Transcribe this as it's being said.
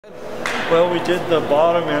Well, we did the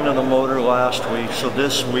bottom end of the motor last week, so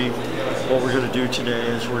this week what we're going to do today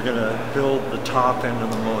is we're going to build the top end of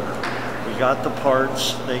the motor. We got the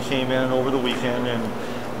parts, they came in over the weekend, and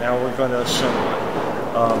now we're going to assemble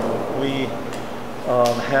it. We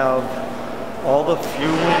have all the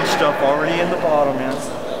fueling stuff already in the bottom end,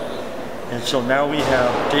 and so now we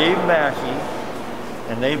have Dave Mackey,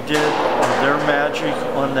 and they did their magic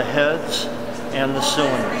on the heads and the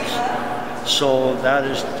cylinders. So that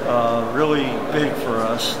is really big for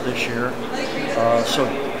us this year. So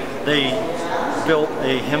they built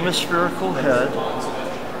a hemispherical head,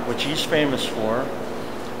 which he's famous for,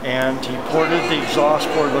 and he ported the exhaust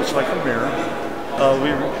port, looks like a mirror.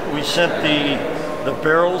 We sent the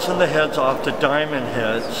barrels and the heads off to Diamond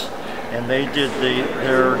Heads, and they did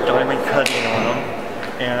their diamond cutting on them,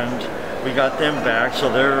 and we got them back, so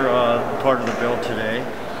they're part of the build today.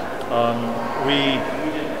 We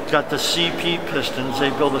got the CP pistons. They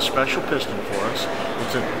built a special piston for us.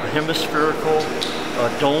 It's a hemispherical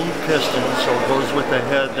dome piston, so it goes with the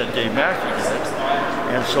head that Dave Mackey did.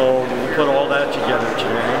 And so we put all that together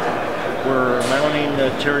today. We're mounting the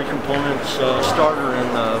Terry Components starter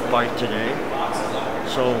in the bike today.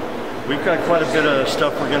 So we've got quite a bit of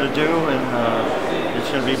stuff we're going to do, and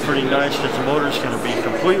it's going to be pretty nice because the motor's going to be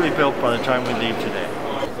completely built by the time we leave today.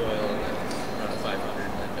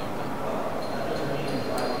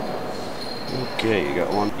 Okay, you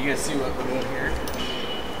got one. You guys see what we're doing here?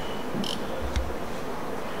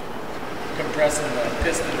 Compressing the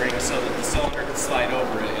piston ring so that the cylinder can slide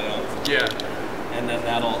over it, you know? Yeah. And then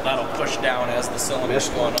that'll push down as the cylinder's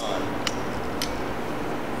going on.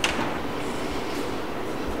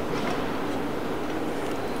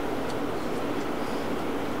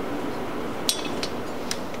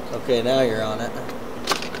 Okay, now you're on it.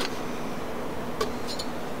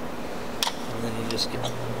 And then you just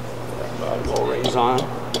get... Low raise on.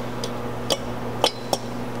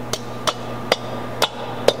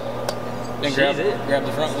 Then grab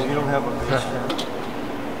the front one. You don't have a base here.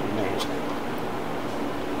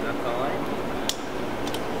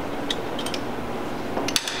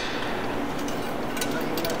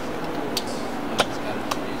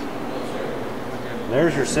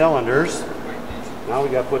 There's your cylinders. Now we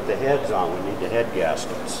got to put the heads on. We need the head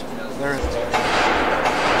gaskets.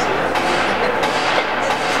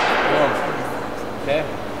 Okay.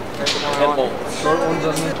 Head bolt. Short ones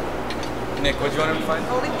on there. Nick, what do you want him to find?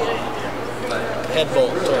 head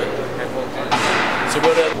bolt, sorry. Head bolt. So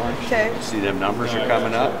go to... Okay. See them numbers are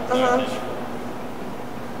coming up? Uh-huh.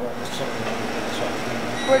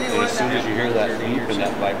 Where do you And want as soon as that? you hear that beep and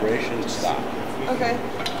that vibration, stop. Okay.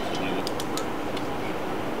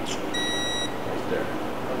 Right there.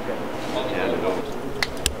 Okay. Hand it over.